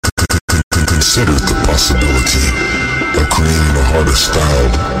considered the possibility of creating a harder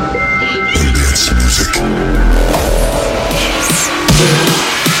styled and dance music.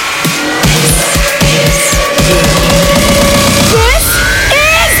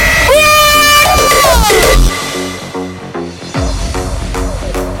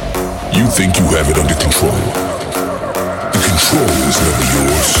 You think you have it under control. The control is never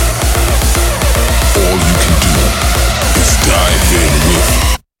yours. All you can do is dive in with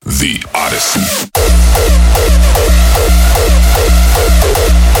The Odyssey.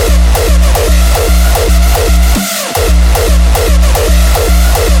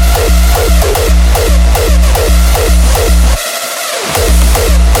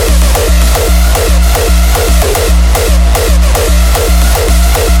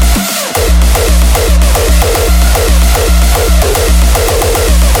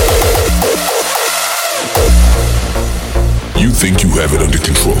 Think you have it under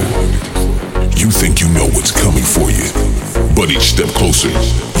control. You think you know what's coming for you. But each step closer,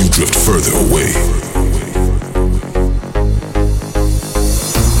 you drift further away.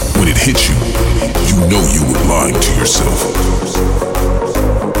 When it hits you, you know you were lying to yourself.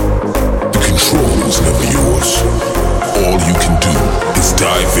 The control is never yours. All you can do is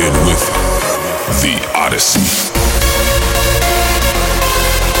dive in with The Odyssey.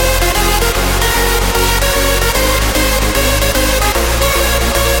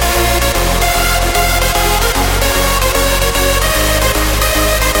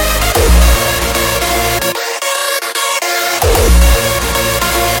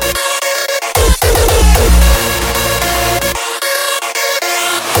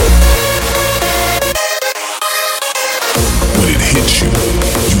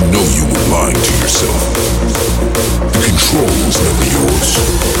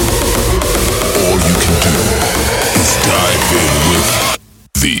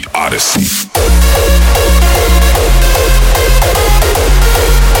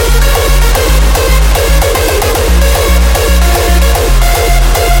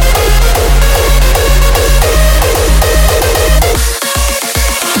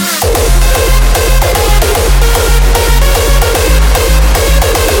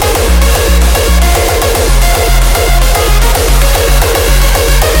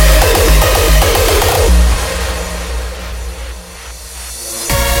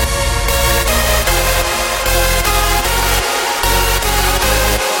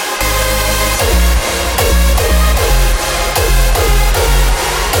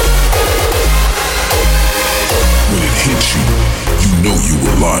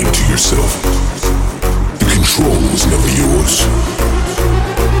 The control is never yours.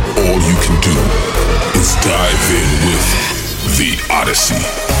 All you can do is dive in with The Odyssey.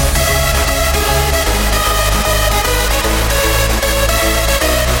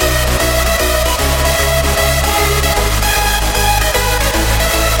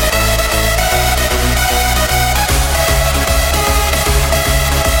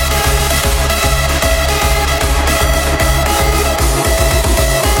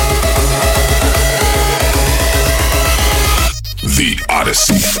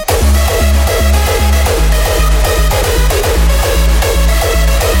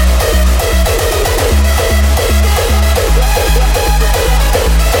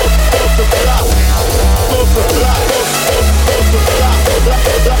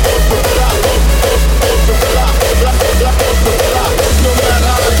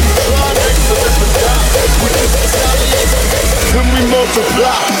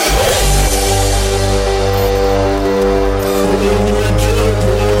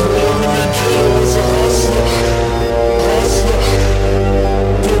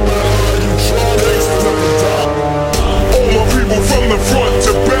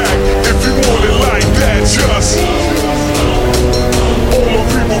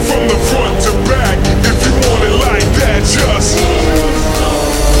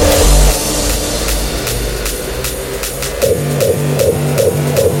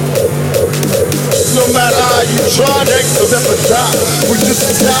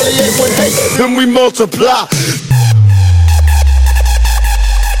 Multiply.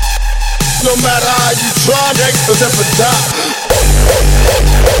 No matter how you try, niggas never die.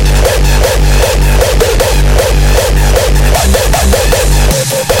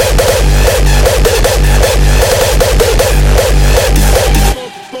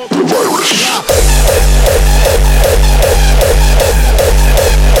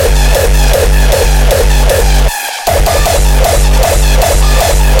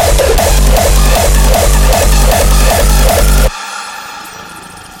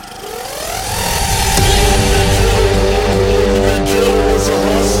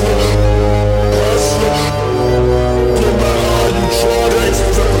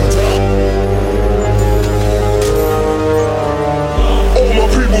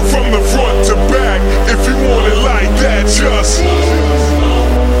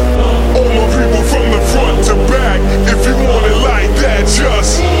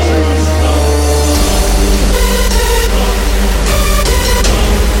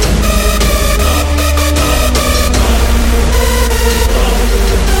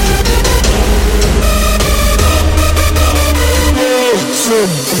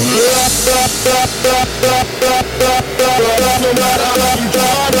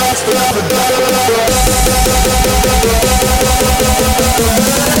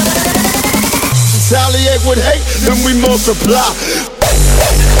 life with hate, then we multiply.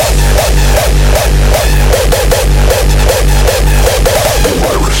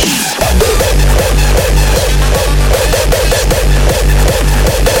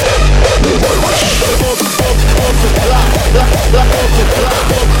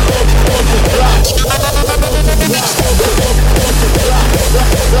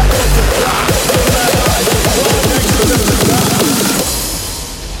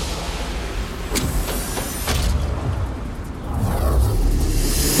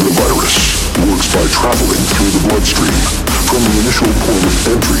 By traveling through the bloodstream from the initial point of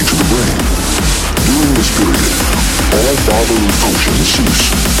entry to the brain. During this period, all bodily functions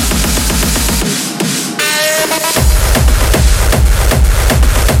cease.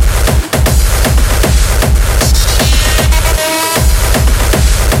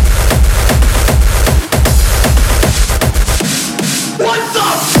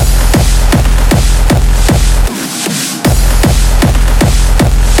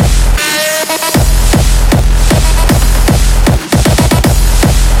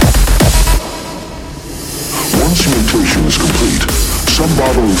 Mutation is complete, some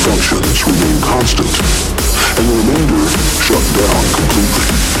bodily functions remain constant, and the remainder shut down completely.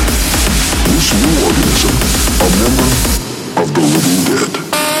 This new organism, a member of the living dead.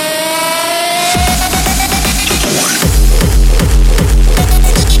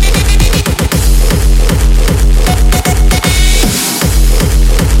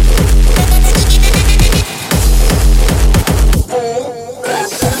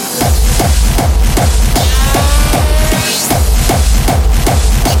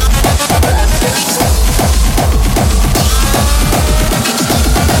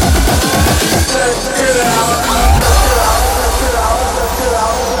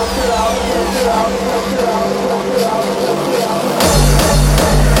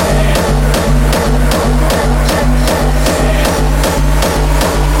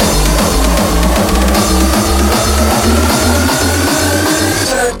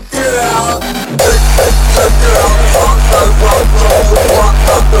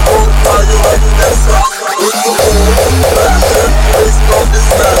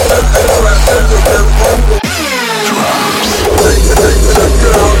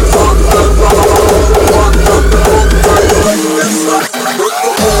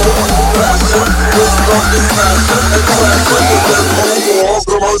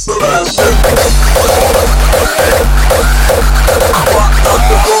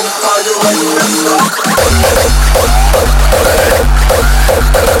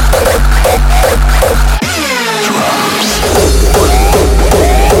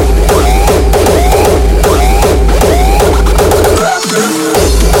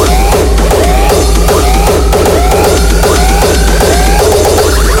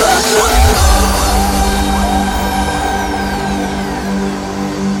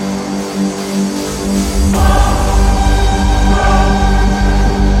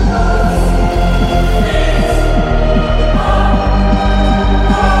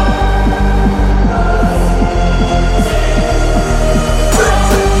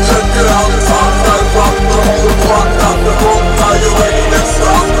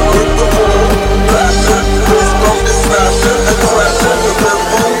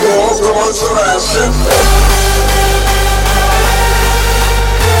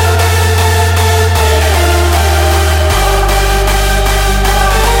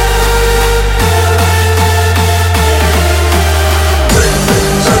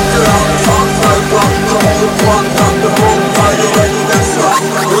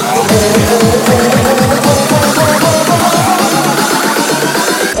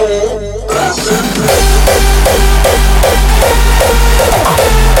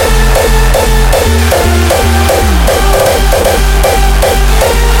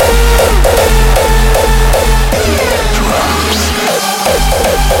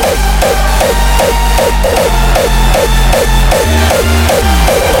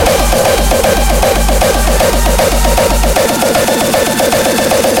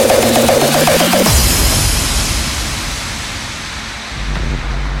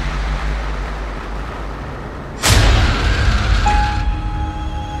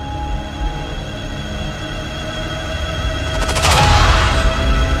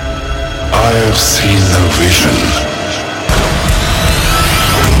 I have seen a vision.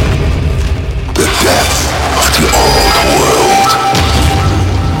 The death of the old world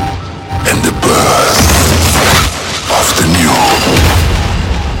and the birth of the new.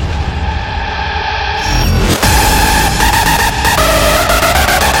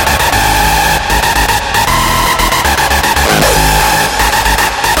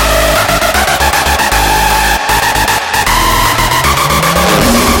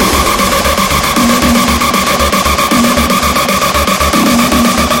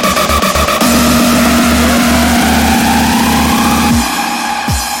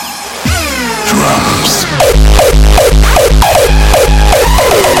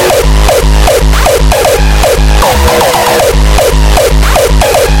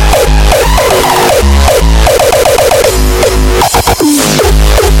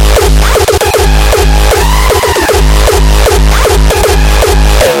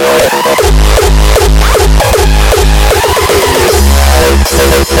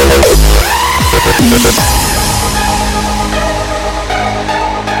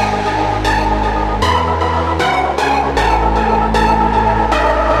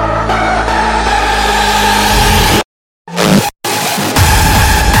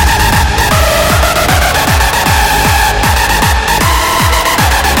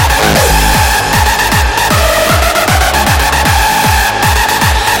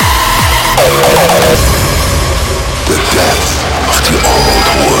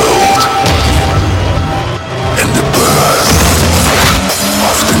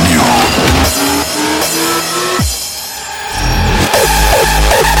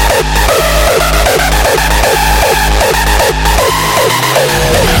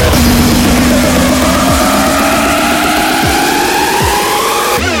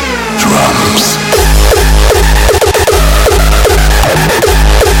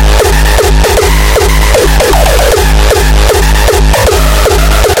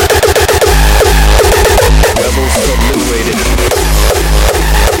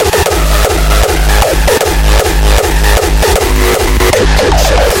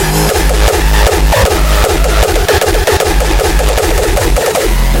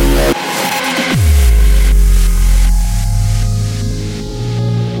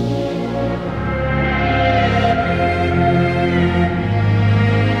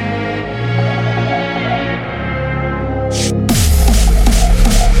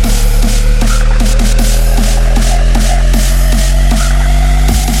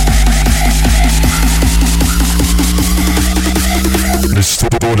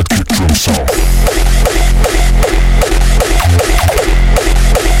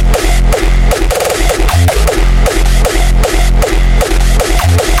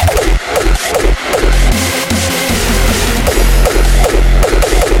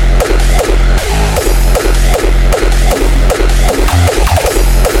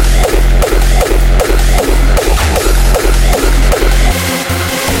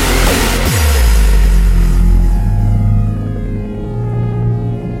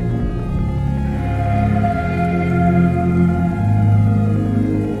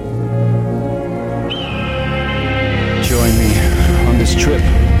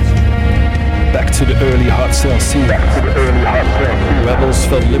 to the early hardstyle scene. Rebels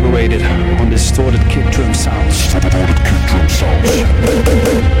felt liberated on distorted kick drum sounds.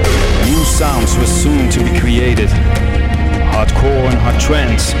 New sounds were soon to be created. Hardcore and hard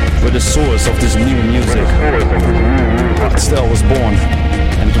trance were the source of this new music. Hardstyle was born,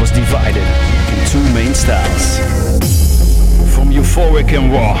 and it was divided in two main styles. From euphoric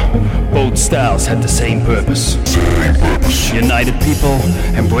and raw, both styles had the same purpose. United people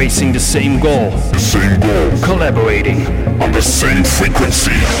embracing the same goal. Collaborating On the same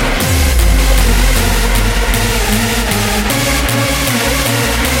frequency.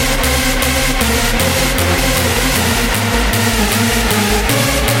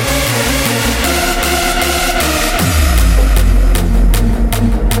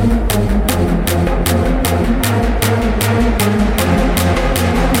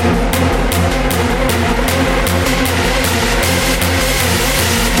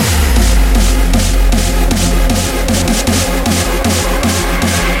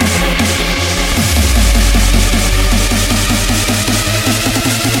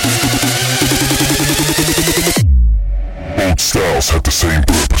 Both styles had the same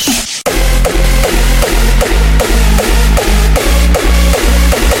purpose.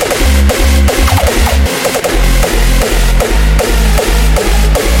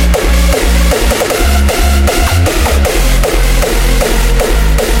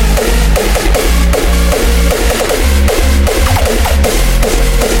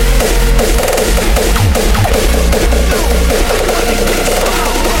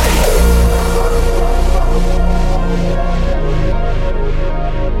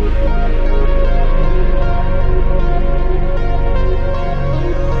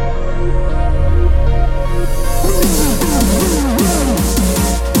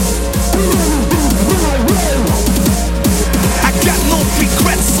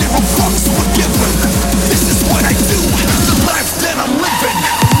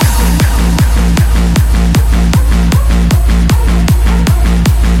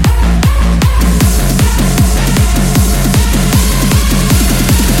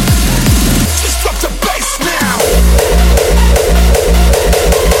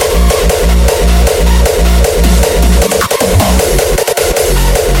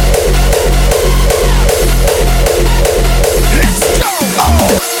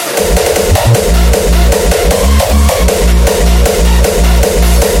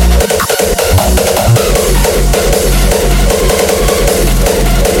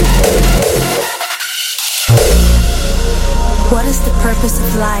 What is the purpose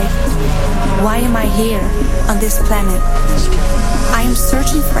of life? Why am I here on this planet? I am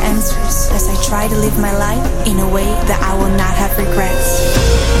searching for answers as I try to live my life in a way that I will not have regrets.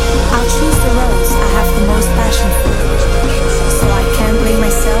 I'll choose the roads I have the most passion for, so I can't blame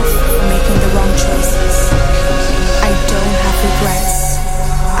myself for making the wrong choices. I don't have regrets.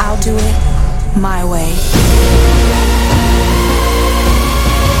 I'll do it my way.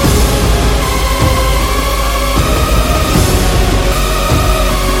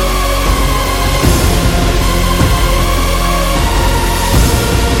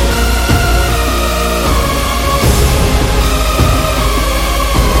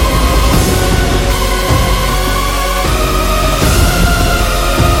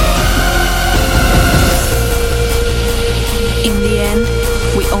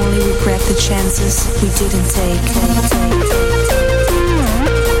 The chances we didn't take.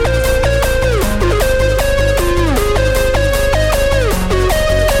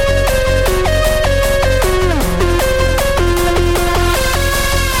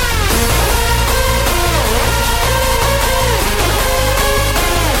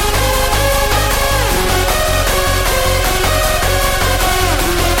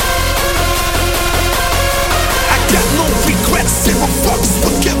 Zero fucks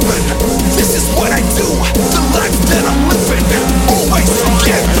were given. This is what I do. The life that I'm living.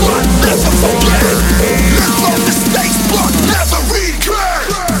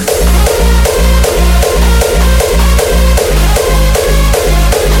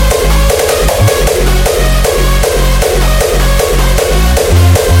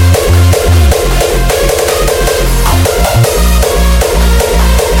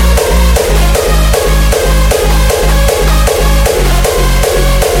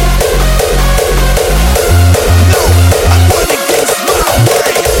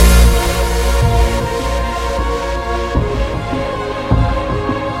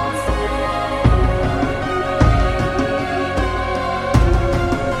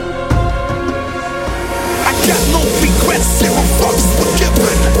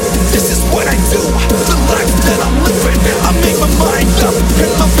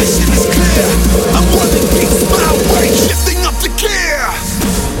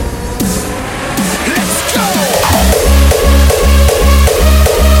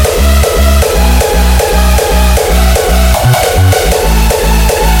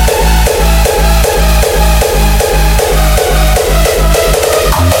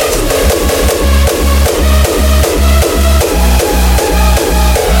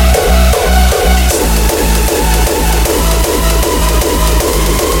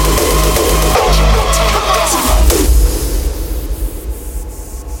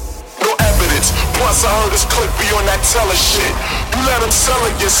 teller shit. You let them sell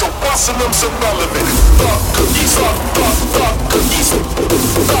it, get so bustin' them's irrelevant. Thug cookies, thug cookies, thug cookies,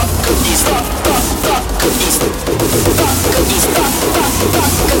 thug cookies, thug cookies, thug cookies.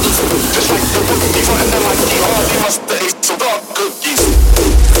 Just like the rookie, frontin' like he hard, he must have ate some thug cookies.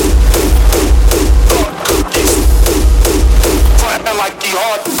 Thug cookies, frontin' like he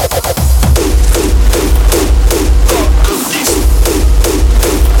hard. Thug cookies,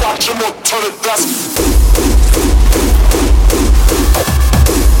 watch him up, turn to dust.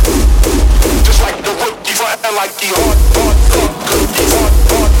 Just like the rookie, frontin' like he hard, thug cookies, hard.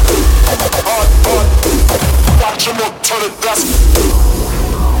 Watch him up, turn to dust.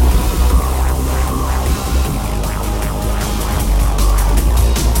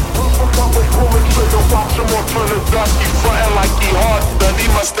 Watch him up, turn to dust. He frontin' like he hard, then he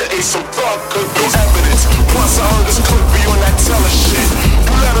musta ate some thug cookies. Evidence, plus I heard his clip be on that teller shit.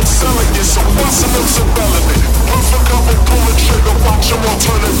 You let him sell it, get so bustin' them's irrelevant. Perfect couple, pull the trigger, watch him up,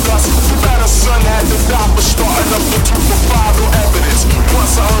 turn to dust. You bet a son had to die for starting up the 2 for 5, no evidence.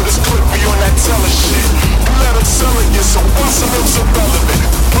 Plus I heard his clip be on that teller shit. You let him sell it, get so bustin' them's irrelevant.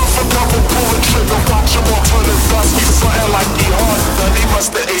 Perfect couple, pull the trigger, watch him up, turn to dust. He frontin' like he hard, then he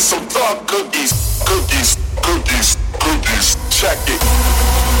musta ate some thug cookies. Cookies, cookies, cookies, check it.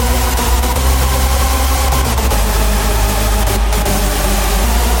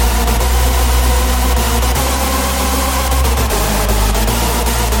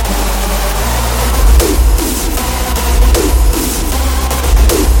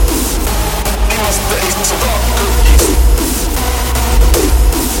 He must have ate some thug cookies.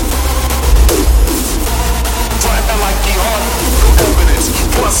 Frontin' like he hard, no evidence.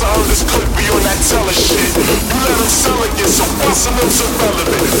 Plus I heard his clip be on that teller shit. You let him sell it, get so bustin' them's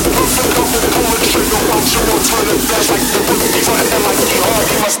irrelevant. Perfect couple, pull the trigger, watch him on turn to dust. Like the rookie, frontin' like he hard,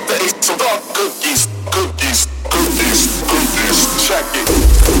 he musta ate some thug cookies. Cookies, cookies, cookies, check it.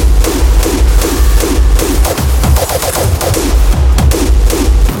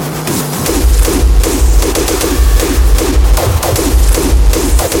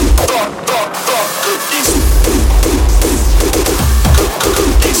 Thug cookies.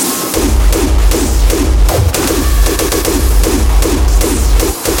 Cookies.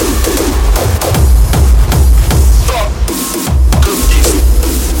 Thug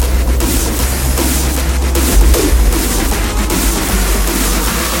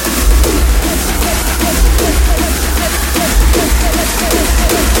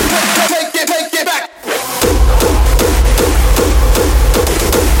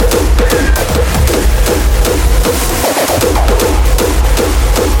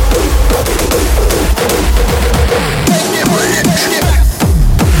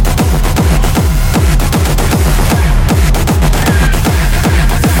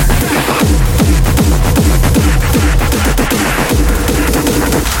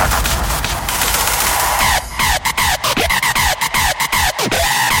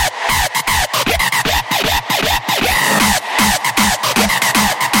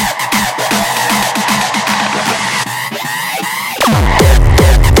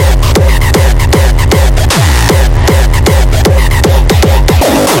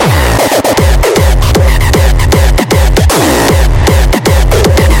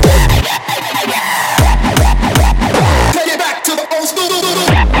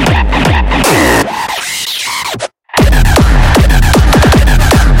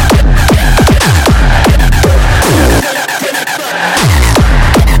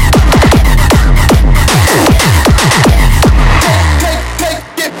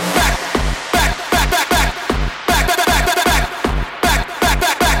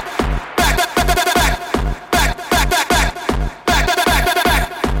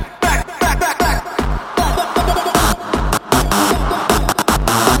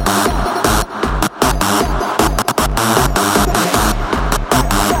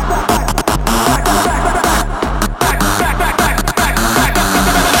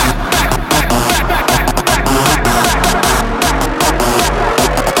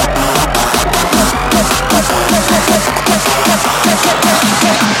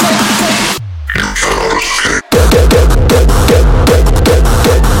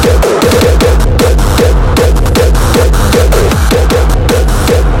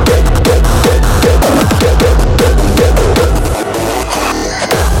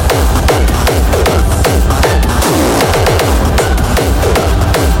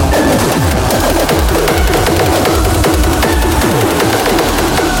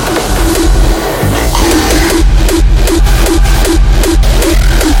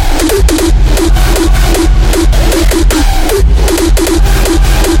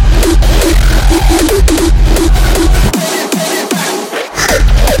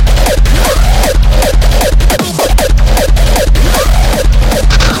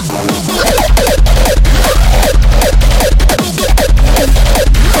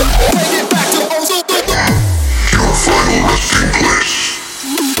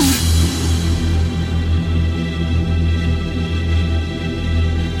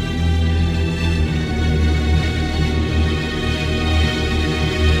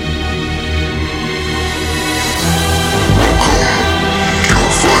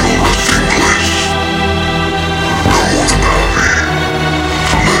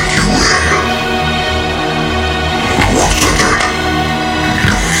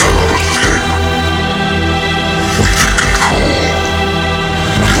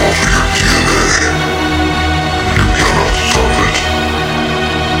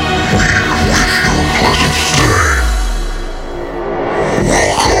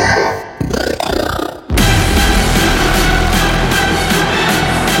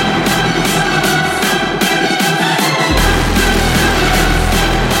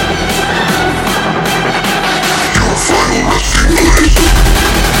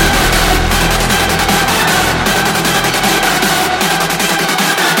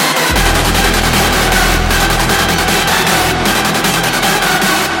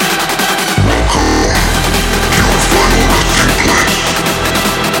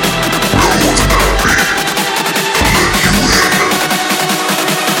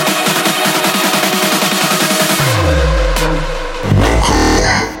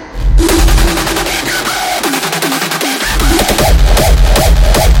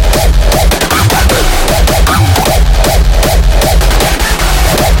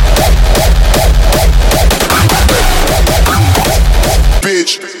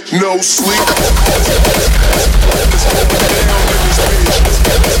no sleep. It's going down in this bitch.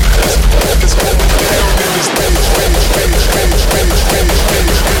 It's going down in this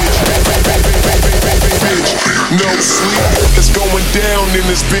bitch. No sleep. It's going down in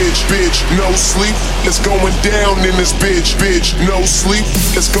this bitch. No sleep. It's going down in this bitch. No sleep.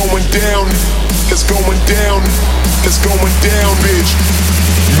 It's going down. It's going down. It's going down, bitch.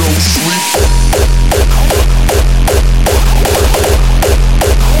 No sleep.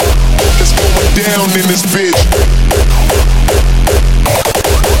 It's going down in this bitch.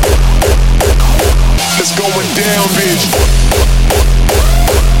 It's going down, bitch.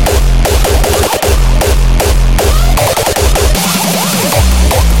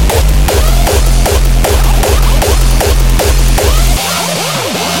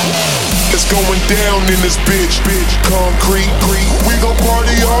 It's going down in this bitch. Concrete, we gon'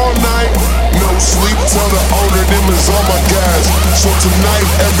 party all night. No sleep, tell the owner them is all my guys. So tonight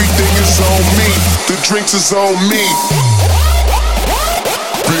everything is on me. The drinks is on me.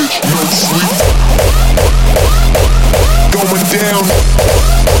 Bitch, no sleep. Going down.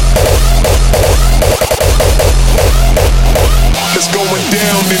 It's going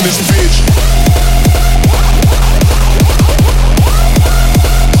down in this bitch.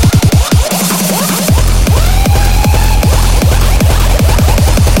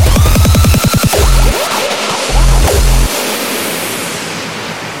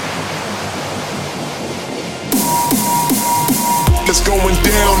 It's going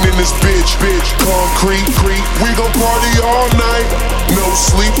down in this bitch. Concrete, we gon' party all night. No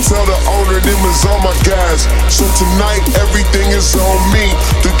sleep, tell the owner them is all my guys. So tonight everything is on me.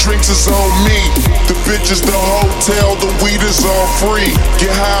 The drinks is on me. The bitches, the hotel, the weed is all free.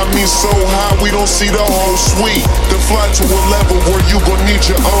 Get high, me so high we don't see the whole suite. Then fly to a level where you gon' need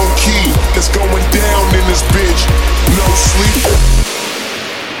your own key. It's going down in this bitch. No sleep.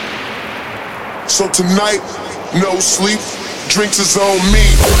 So tonight, no sleep. Drinks is on me.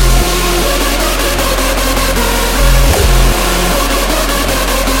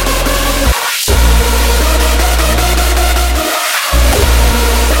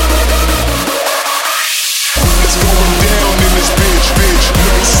 It's going down in this bitch.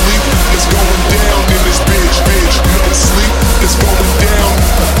 No sleep. It's going down in this bitch. No sleep. It's going down.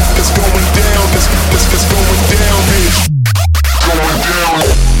 It's going down. It's going down, bitch. Going down.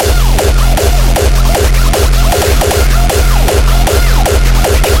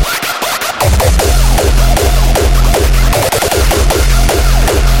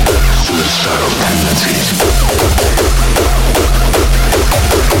 Suicidal tendencies.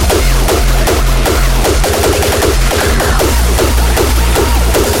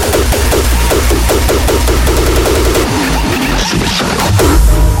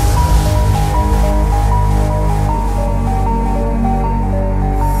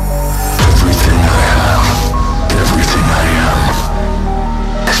 Everything I have, everything I am,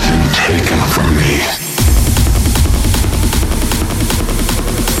 has been taken from me.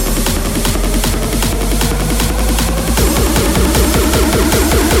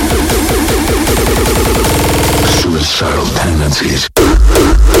 Suicidal tendencies.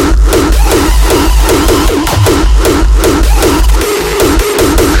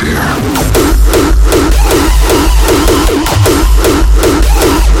 Fear.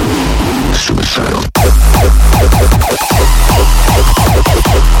 Suicidal.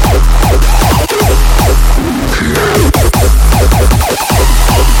 Fear.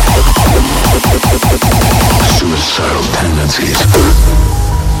 Suicidal tendencies.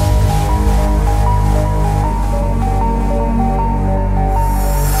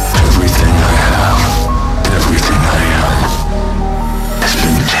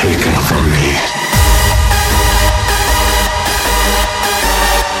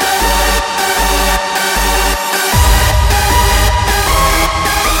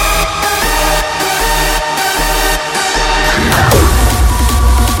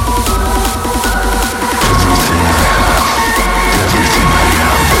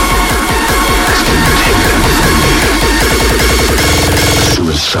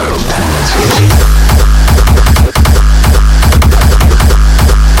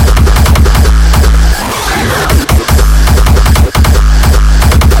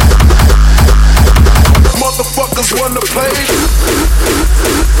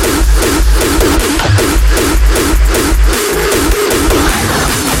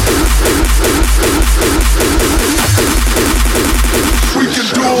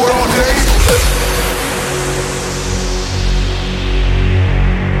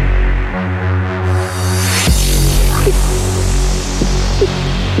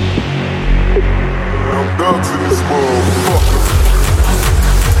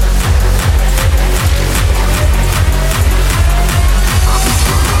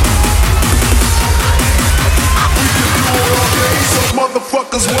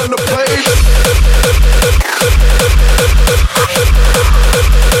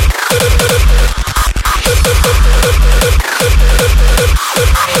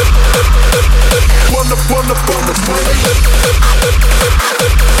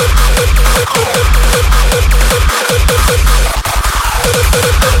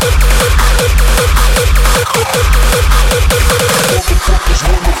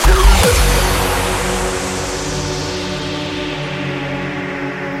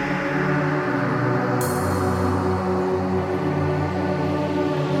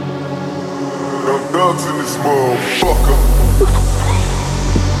 thugs in this motherfucker.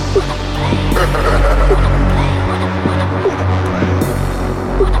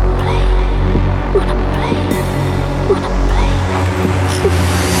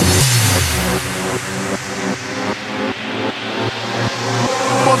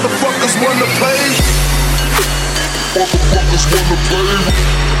 Motherfuckers wanna play. Motherfuckers wanna play.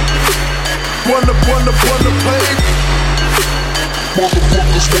 Wanna play.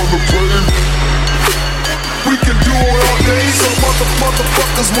 Motherfuckers wanna play. We can do it all day, so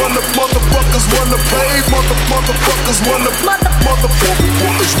motherfuckers wanna play. Motherfuckers wanna play. Motherfuckers wanna play.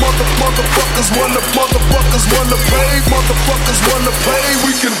 Motherfuckers wanna play.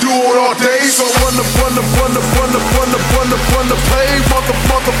 We can do it all day, so wanna play. Motherfuckers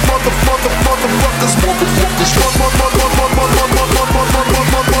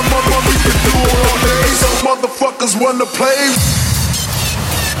we can do it all day, so motherfuckers wanna play.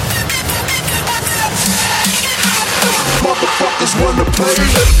 Motherfuckers wanna play.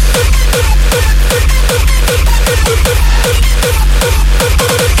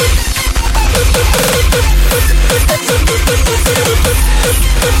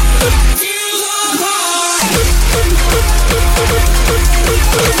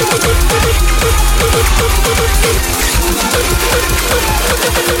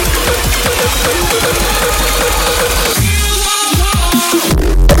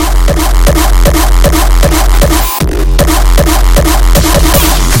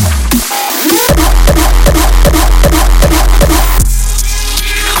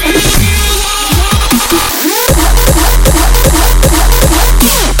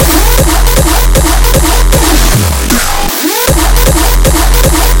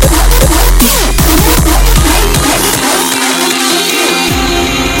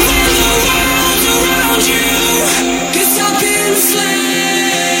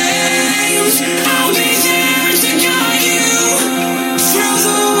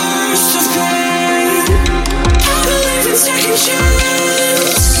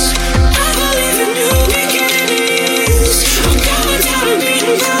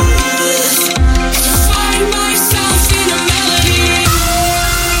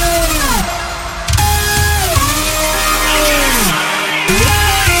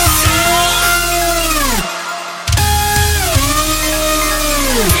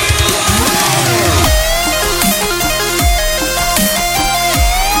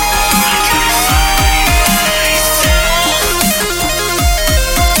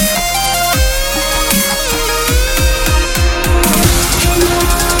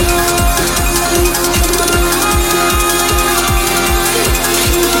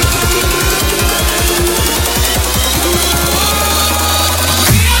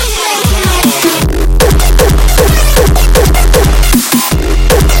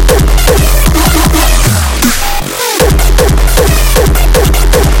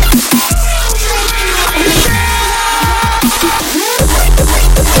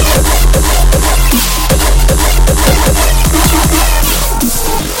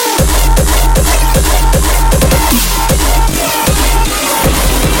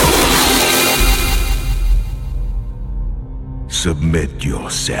 Submit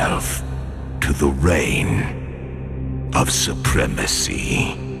yourself to the reign of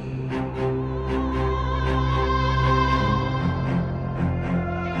supremacy.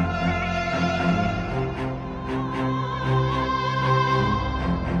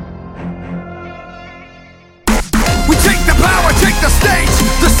 We take the power, take the stage,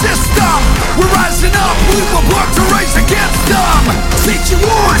 the system. We're rising up, we were born to rise against them. Take you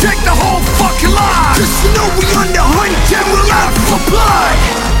on, take the whole fucking line. Just you know we on the hunt and we're out for blood.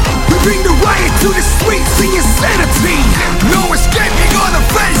 We bring the riot to the streets, the insanity. No escaping on the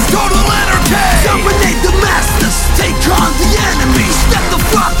face, total anarchy. Dominate the masters, take on the enemy. Step the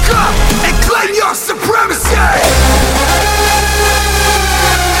fuck up and claim your supremacy.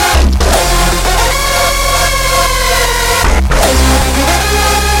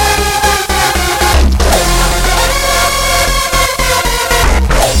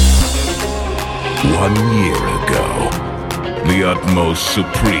 One year ago, the Utmost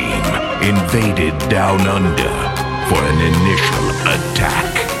Supreme invaded Down Under for an initial attack.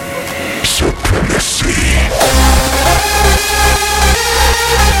 Supremacy.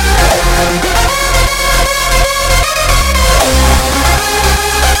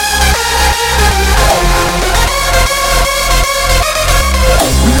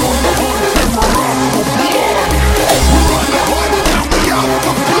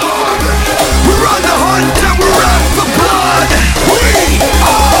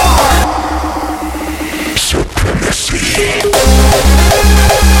 Supremacy.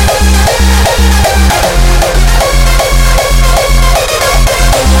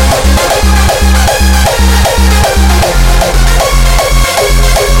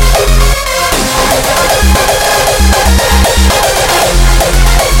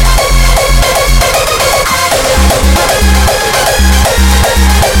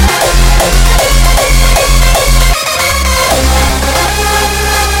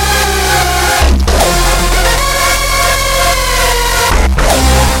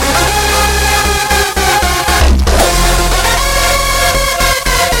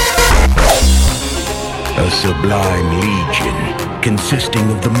 sublime legion, consisting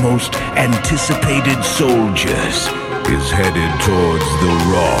of the most anticipated soldiers, is headed towards the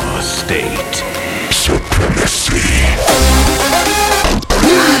raw state. Supremacy.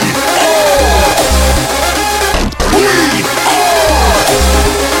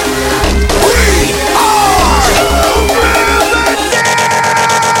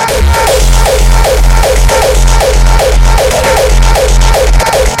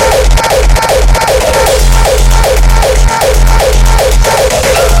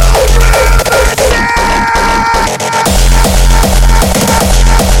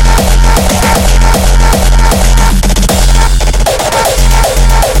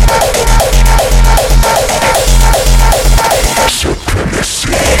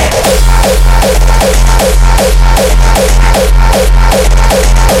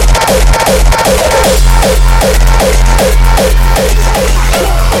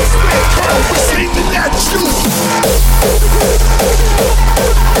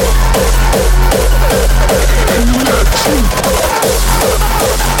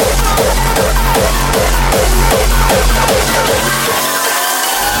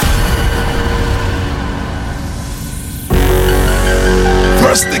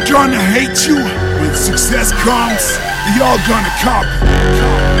 First they're gonna hate you. When success comes, they all gonna copy.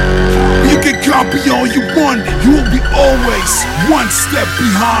 You can copy all you want, you will be always one step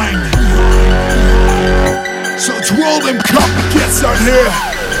behind. So to all them copycats out here,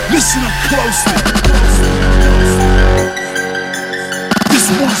 listen up closely. This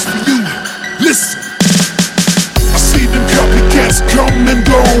one's for you, listen. I see them copycats come and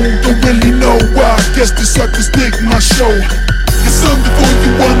go, don't really know why, guess the suckers dig my show. It's something for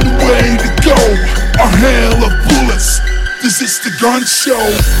you on the way to go. A hail of bullets, this is the gun show.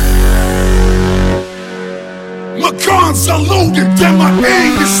 My guns are loaded, then my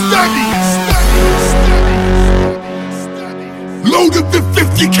aim is steady. Loaded with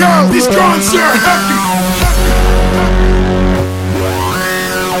 50 cal, these guns are heavy.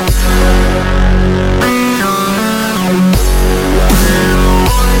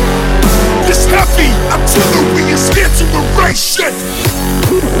 This heavy artillery is here to erase shit.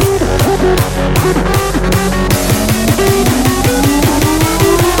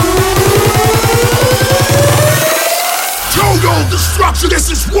 Total destruction, this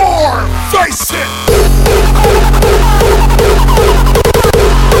is war, face it.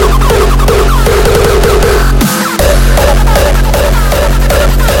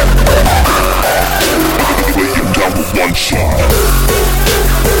 Lay him down with one shot.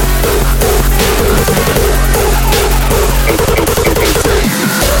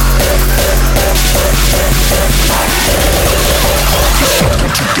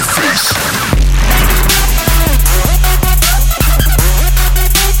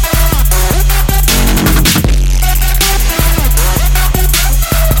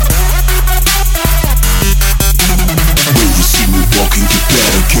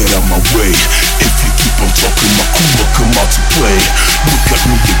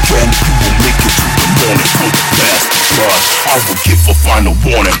 I will give a final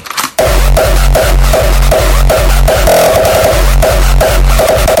warning.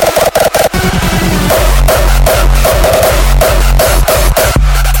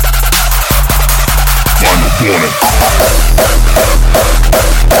 Final warning.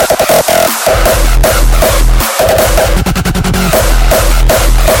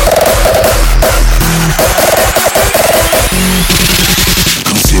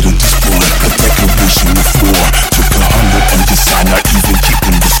 Consider this bullet a declaration of war. Took 100 and decided not even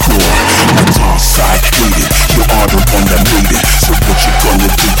keeping the score. My dark side hated, you are the one that made it. So what you gonna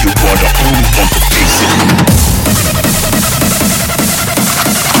do? You are the only one to face it.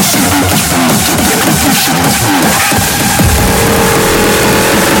 Consider this bullet a declaration of war.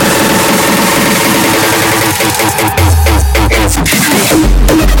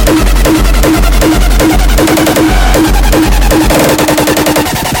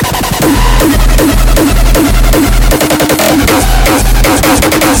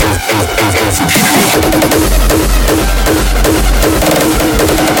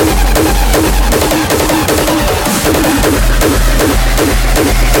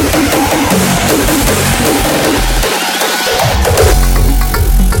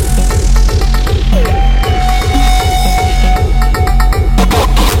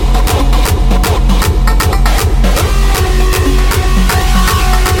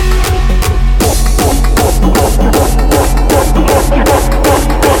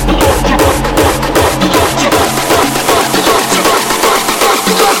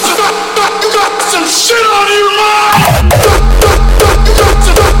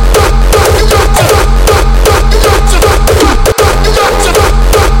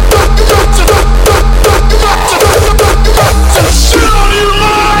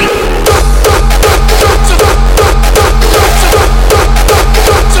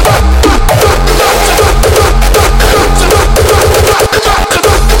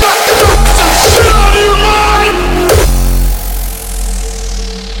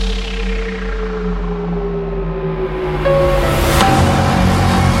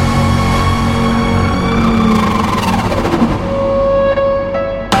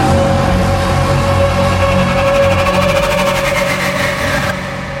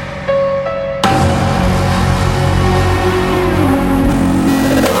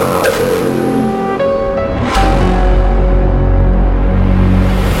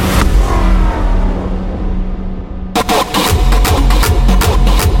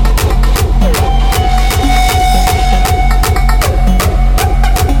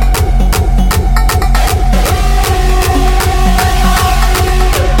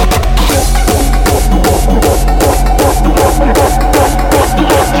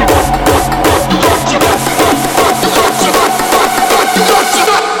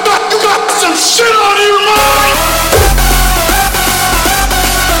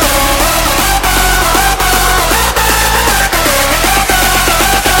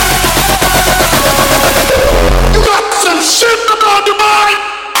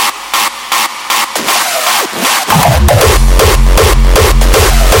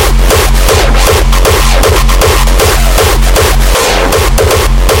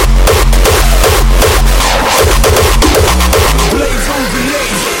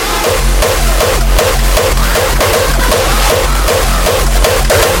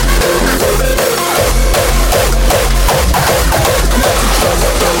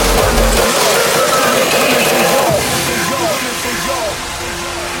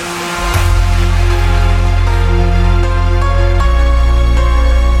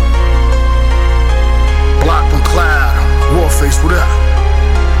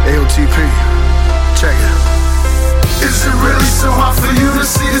 TP, check it. Is it really so hard for you to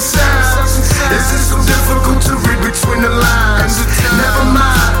see the signs? Is it so difficult to read between the lines? Never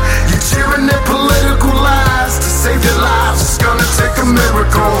mind, you're cheering their political lies. To save your lives, it's gonna take a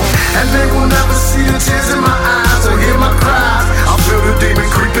miracle. And they will never see the tears in my eyes or hear my cries. I'll feel the demon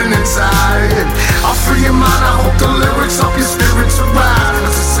creeping inside. I'll free your mind, I hope the lyrics help your spirit to rise.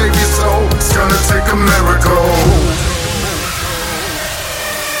 To save your soul, it's gonna take a miracle.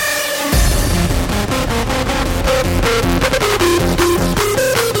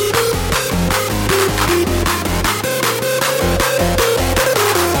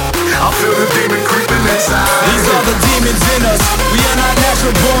 These are the demons in us. We are not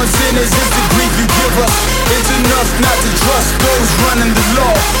natural born sinners. It's the grief you give us. It's enough not to trust those running the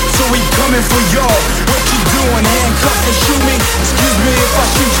law. So we coming for y'all. What you doing? Handcuff and shoot me? Excuse me if I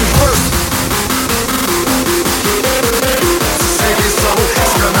shoot you first. Save your soul,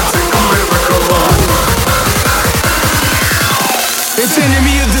 it's gonna take a miracle. It's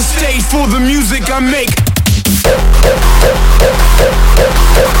enemy of the state for the music I make.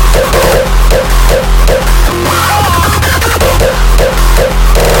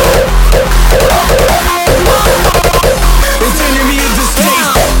 It's enemy of the state.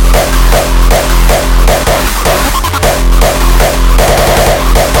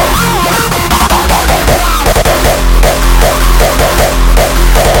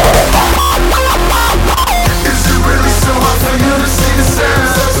 Is it really so hard for you to see the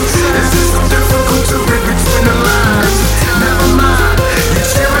signs? Is it so difficult to read between the lines? Never mind, you're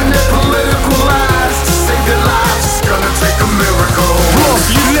cheering their political lies. To save your lives, it's gonna take a miracle. Off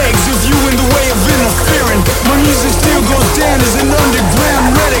your legs if you in the way of interfering. My music still goes down as an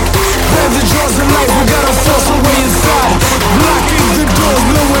underground relic. Grab the jaws of life, we gotta force our way inside. Blocking the doors,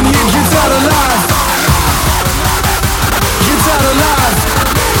 no one here gets out alive. Gets out alive.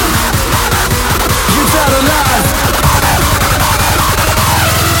 Gets out alive.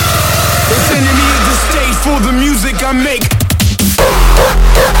 It's enemy of the state for the music I make.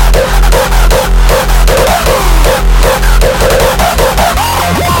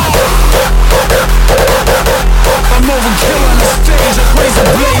 I'm overkill on the stage, I raise the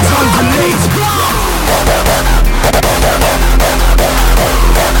blades on grenades.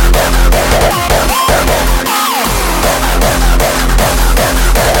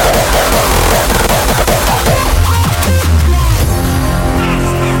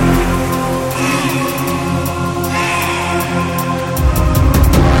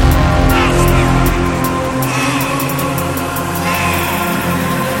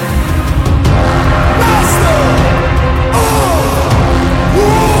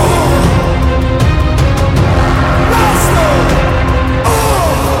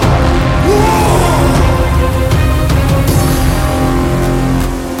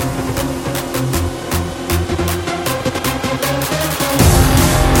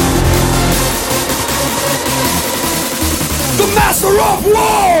 Master of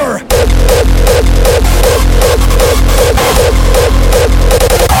War!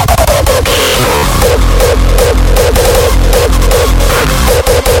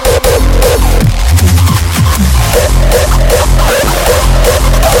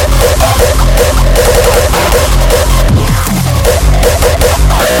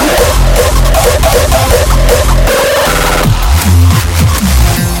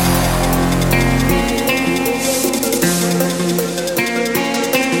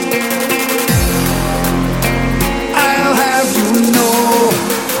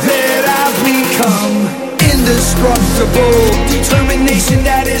 Determination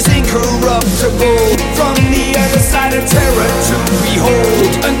that is incorruptible. From the other side of terror to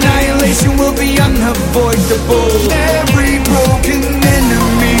behold, annihilation will be unavoidable. Every broken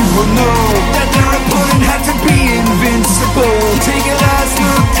enemy will know that their opponent had to be invincible. Take a last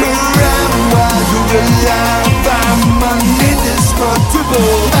look around while you're alive. I'm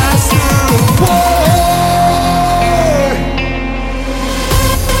indestructible, master of war.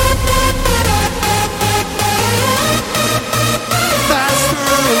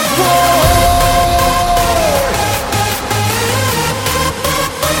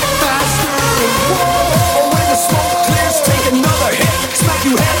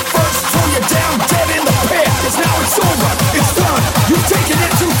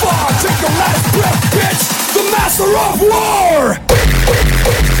 Master of War!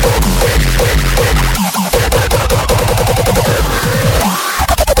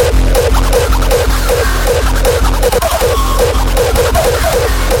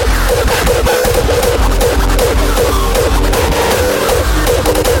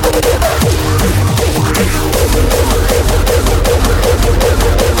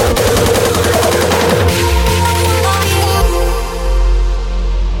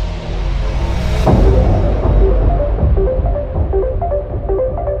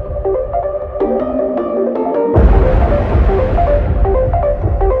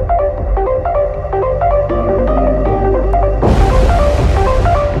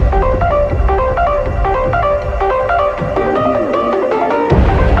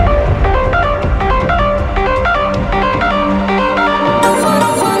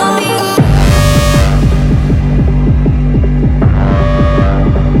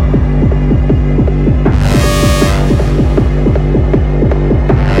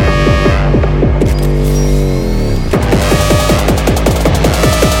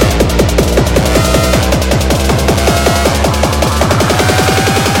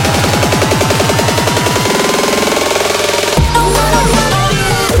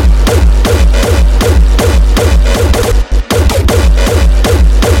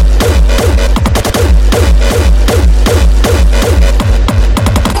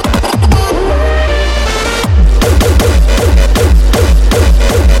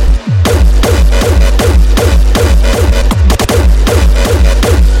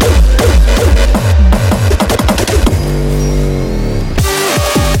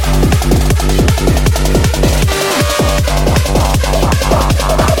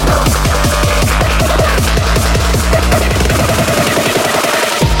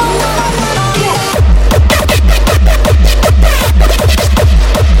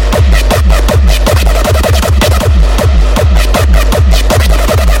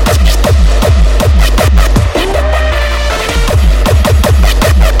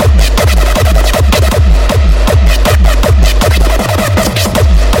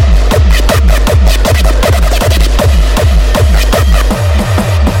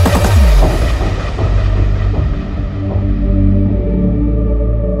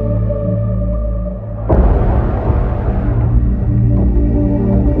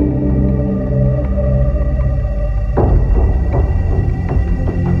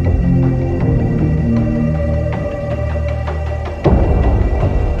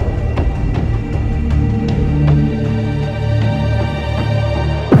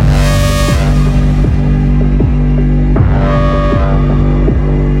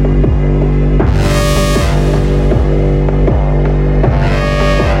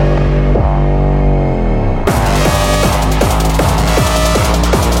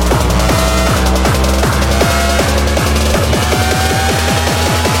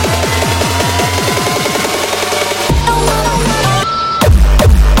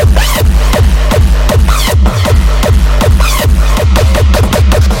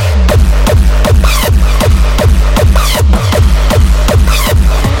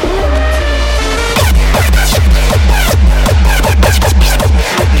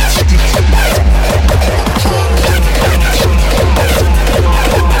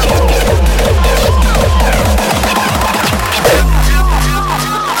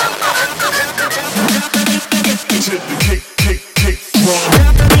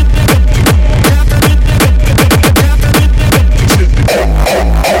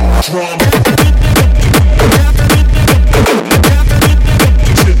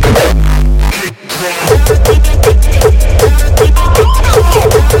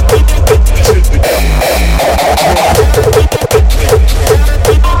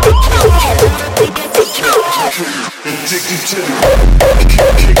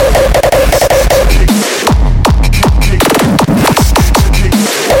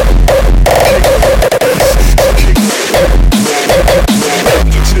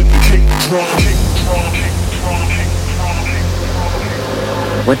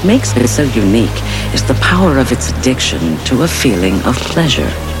 What makes it so unique is the power of its addiction to a feeling of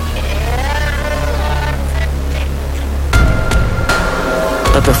pleasure.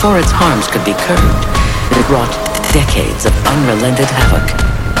 But before its harms could be curbed, it wrought decades of unrelented havoc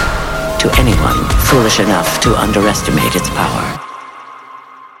to anyone foolish enough to underestimate its power.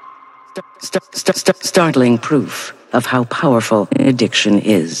 Startling proof of how powerful addiction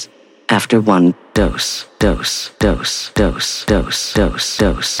is after one dose.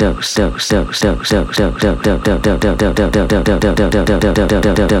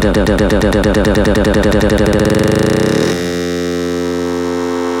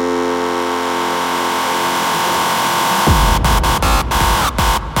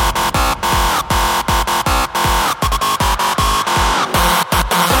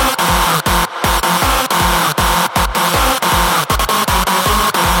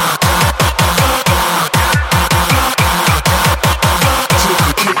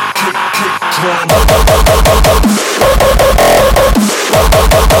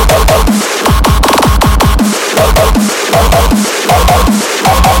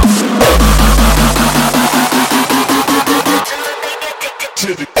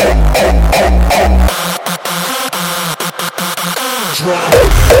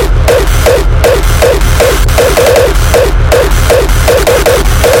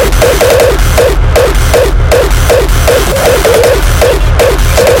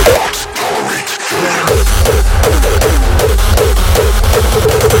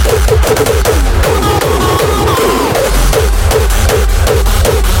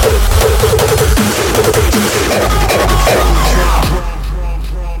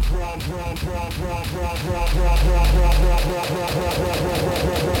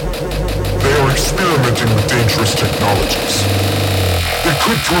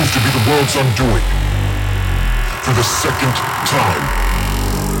 Undoing for the second time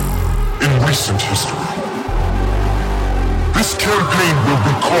in recent history. This campaign will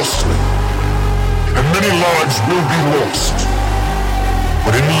be costly and many lives will be lost.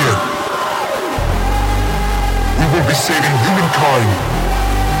 But in the end, we will be saving humankind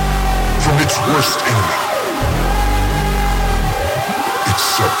from its worst enemy,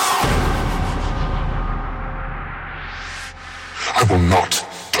 itself. I will not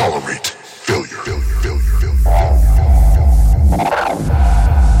tolerate failure.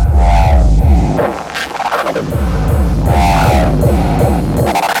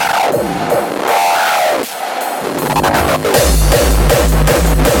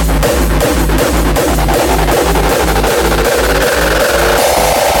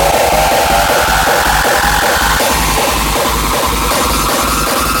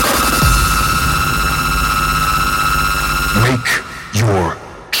 Make your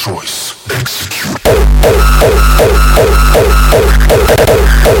choice. Execute.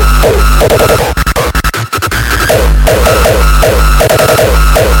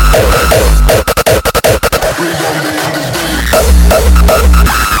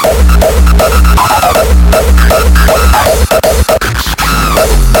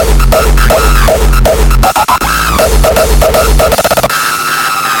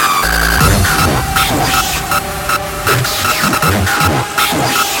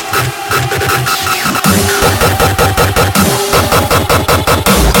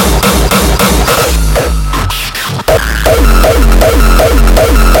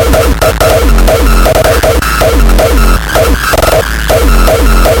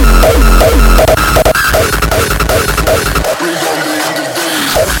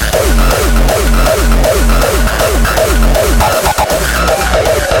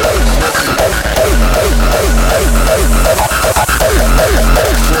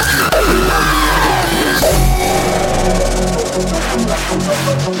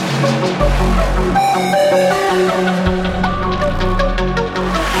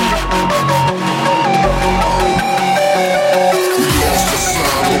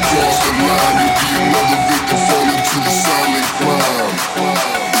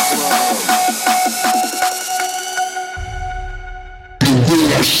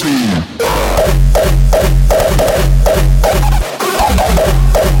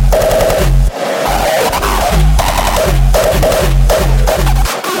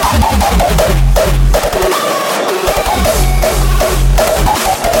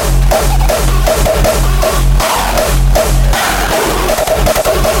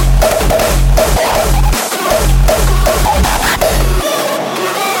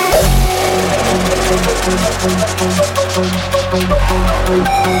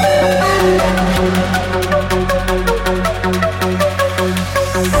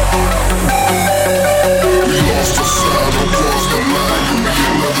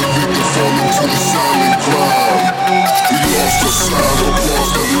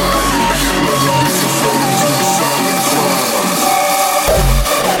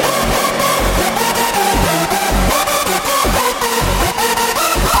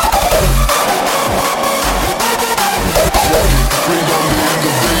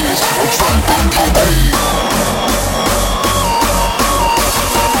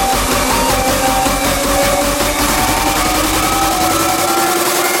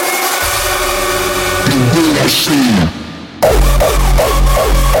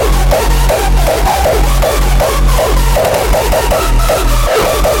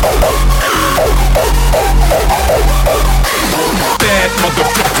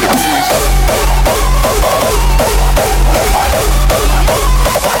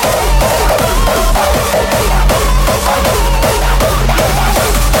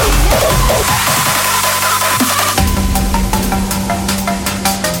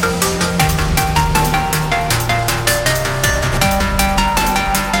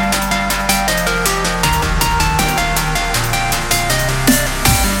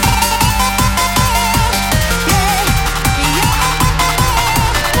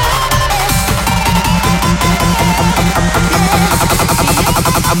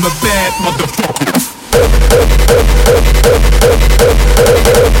 I'm a bad motherfucker.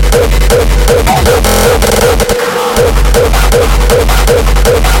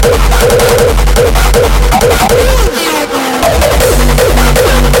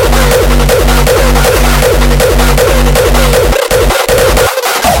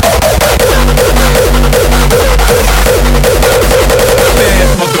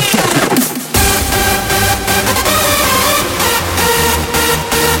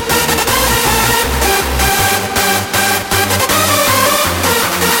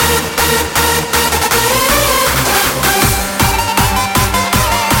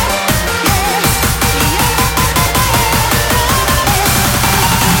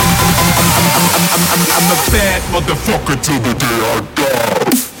 Motherfucker till the day I die.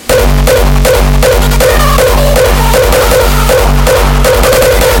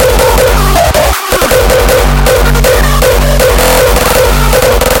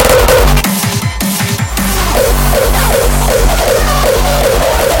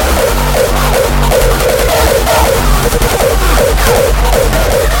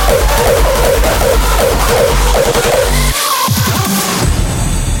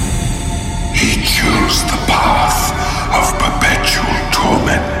 He chose the path of perpetual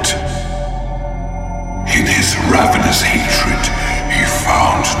torment. In his ravenous hatred, he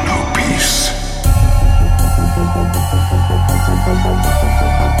found no peace.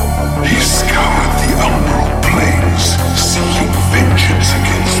 He scoured the umbral plains, seeking vengeance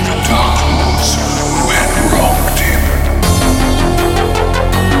against the Dark Lords who had wronged him.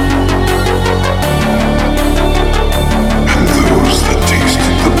 And those that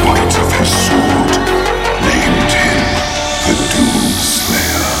tasted the bite of his sword named him the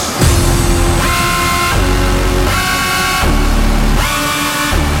Doomslayer.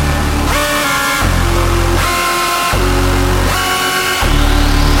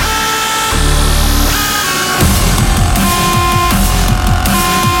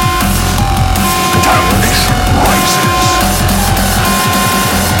 Damnation rises.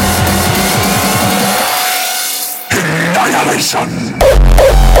 Annihilation!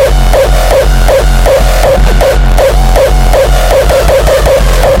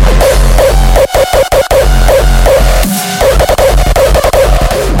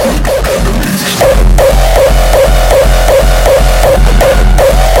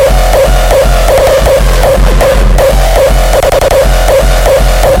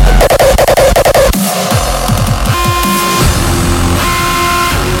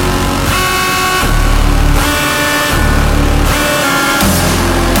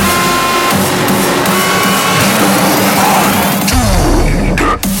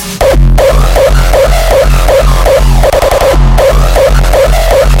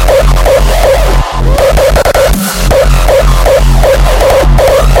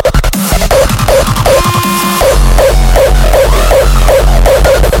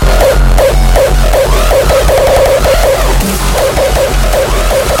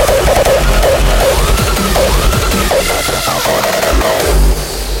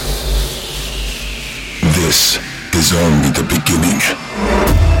 This is only the beginning.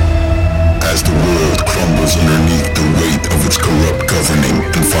 As the world crumbles underneath the weight of its corrupt governing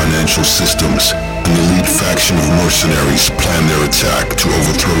and financial systems, an elite faction of mercenaries plan their attack to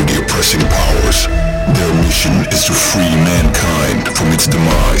overthrow the oppressing powers. Their mission is to free mankind from its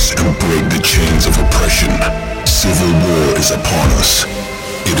demise and break the chains of oppression. Civil war is upon us.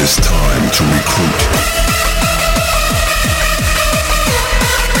 It is time to recruit.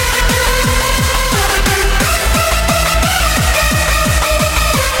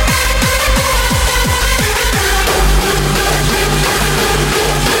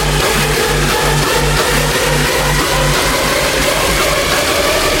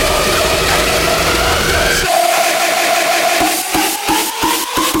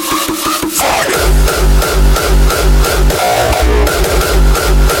 Fire!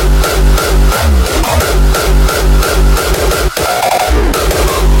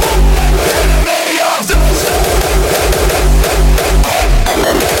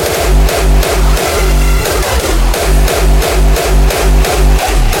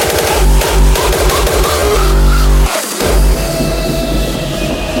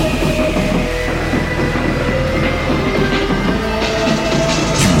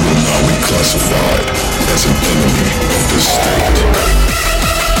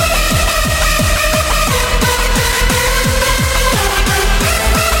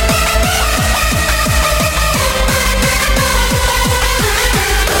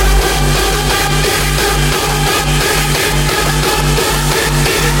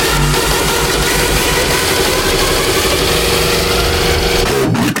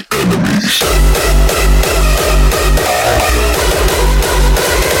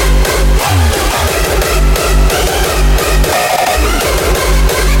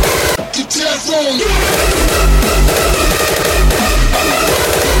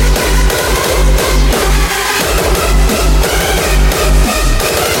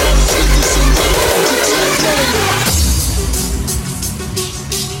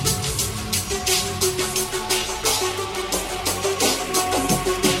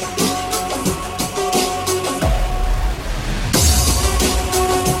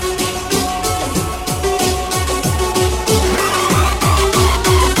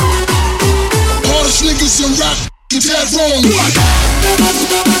 and rap, get that wrong.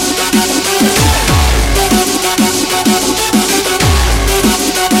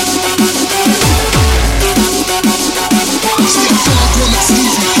 See a fog on the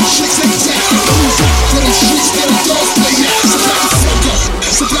TV, shakes like that, move it, for them streets, let them dogs play that.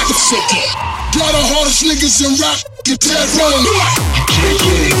 So back the fuck up. Y'all the hardest niggas in rap, get that wrong.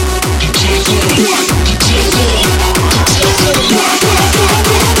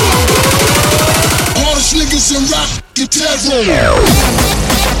 Hardest niggas in rap, get that wrong.